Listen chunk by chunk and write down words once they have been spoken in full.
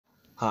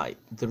Hi,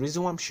 the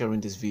reason why I'm sharing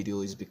this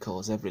video is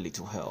because every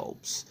little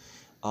helps.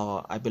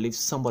 I believe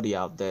somebody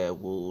out there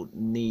will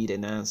need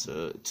an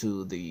answer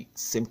to the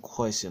same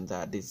question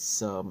that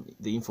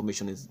the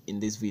information is in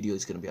this video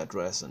is going to be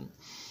addressing.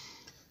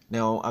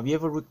 Now, have you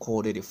ever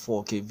recorded a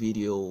 4K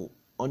video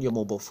on your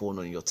mobile phone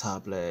or your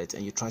tablet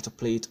and you try to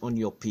play it on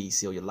your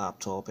PC or your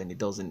laptop and it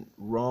doesn't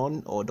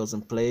run or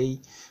doesn't play,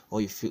 or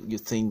you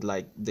think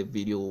like the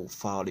video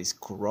file is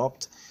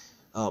corrupt?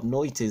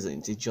 No, it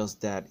isn't. It's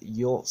just that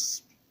your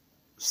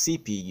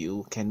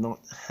CPU cannot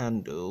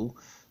handle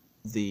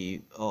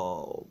the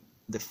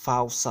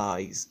file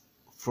size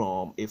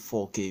from a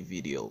 4K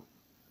video.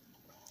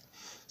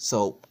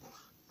 So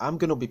I'm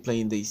gonna be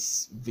playing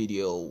this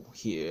video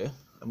here.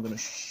 I'm gonna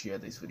share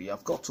this video.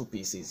 I've got two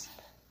PCs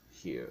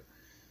here.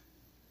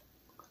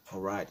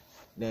 All right,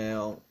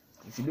 now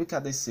if you look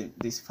at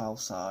this file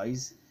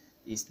size,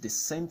 it's the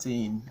same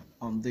thing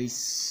on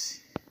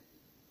this.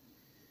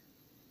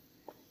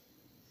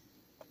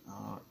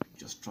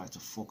 Just try to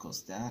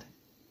focus that.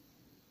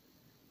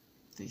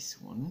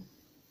 This one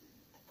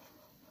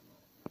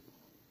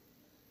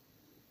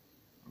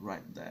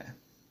right there.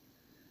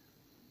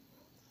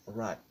 All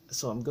right,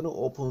 so I'm gonna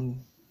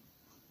open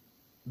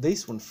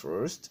this one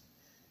first,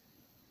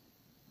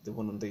 the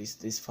one on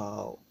this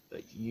file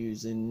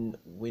using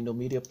Windows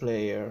Media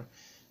Player,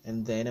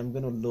 and then I'm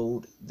gonna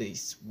load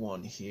this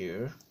one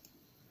here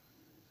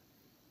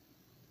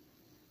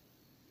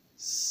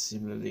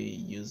similarly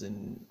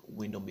using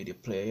Windows Media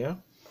Player.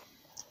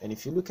 And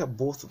if you look at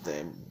both of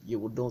them, you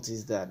will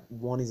notice that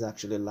one is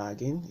actually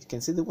lagging. You can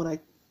see that when I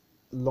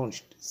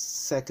launched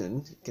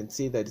second, you can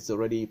see that it's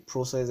already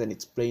processed and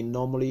it's playing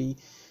normally.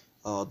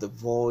 The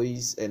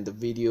voice and the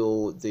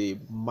video, they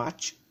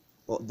match,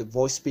 or the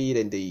voice speed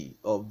and the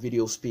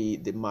video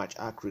speed, they match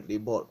accurately.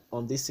 But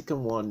on this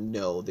second one,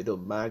 no, they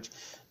don't match.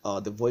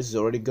 The voice is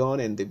already gone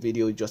and the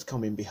video is just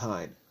coming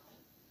behind.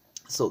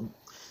 So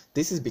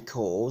this is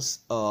because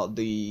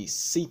the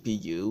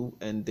CPU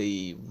and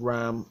the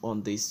RAM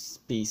on this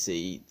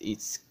PC,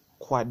 it's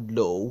quite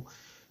low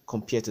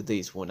compared to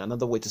this one.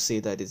 Another way to say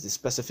that is the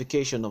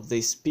specification of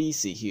this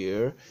PC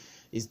here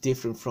is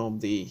different from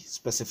the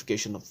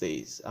specification of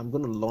this. I'm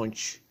going to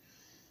launch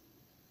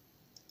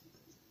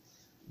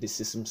the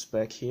system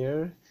spec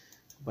here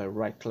by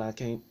right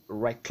clicking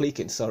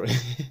sorry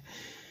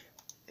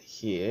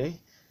here.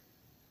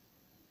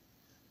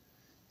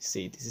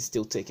 See, this is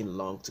still taking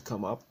long to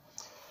come up.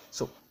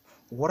 So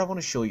what I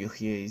want to show you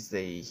here is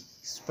the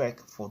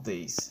spec for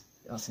this.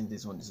 I think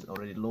this one is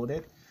already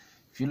loaded.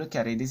 If you look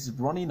at it, this is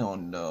running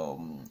on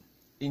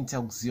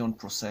Intel Xeon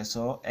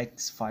processor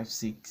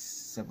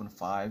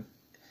X5675,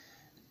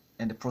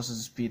 and the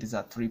processor speed is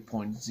at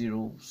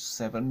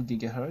 3.07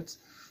 gigahertz,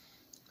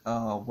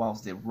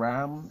 whilst the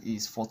RAM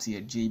is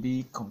 48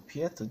 GB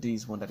compared to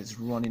this one that is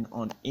running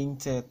on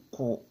Intel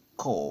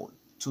Core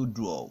 2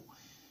 Duo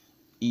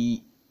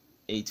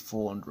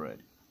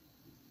E8400.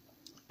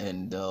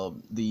 And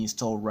the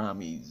installed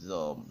RAM is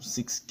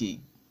 6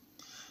 gig.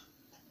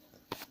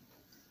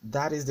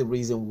 That is the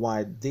reason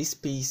why this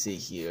PC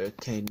here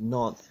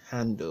cannot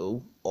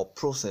handle or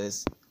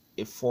process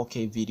a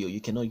 4K video. You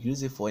cannot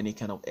use it for any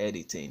kind of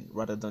editing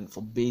rather than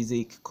for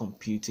basic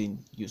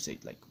computing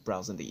usage like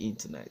browsing the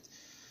internet.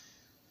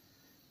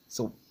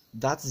 So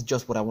that's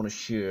just what I want to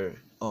share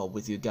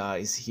with you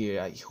guys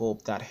here. I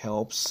hope that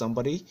helps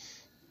somebody.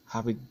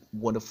 Have a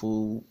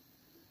wonderful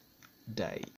day.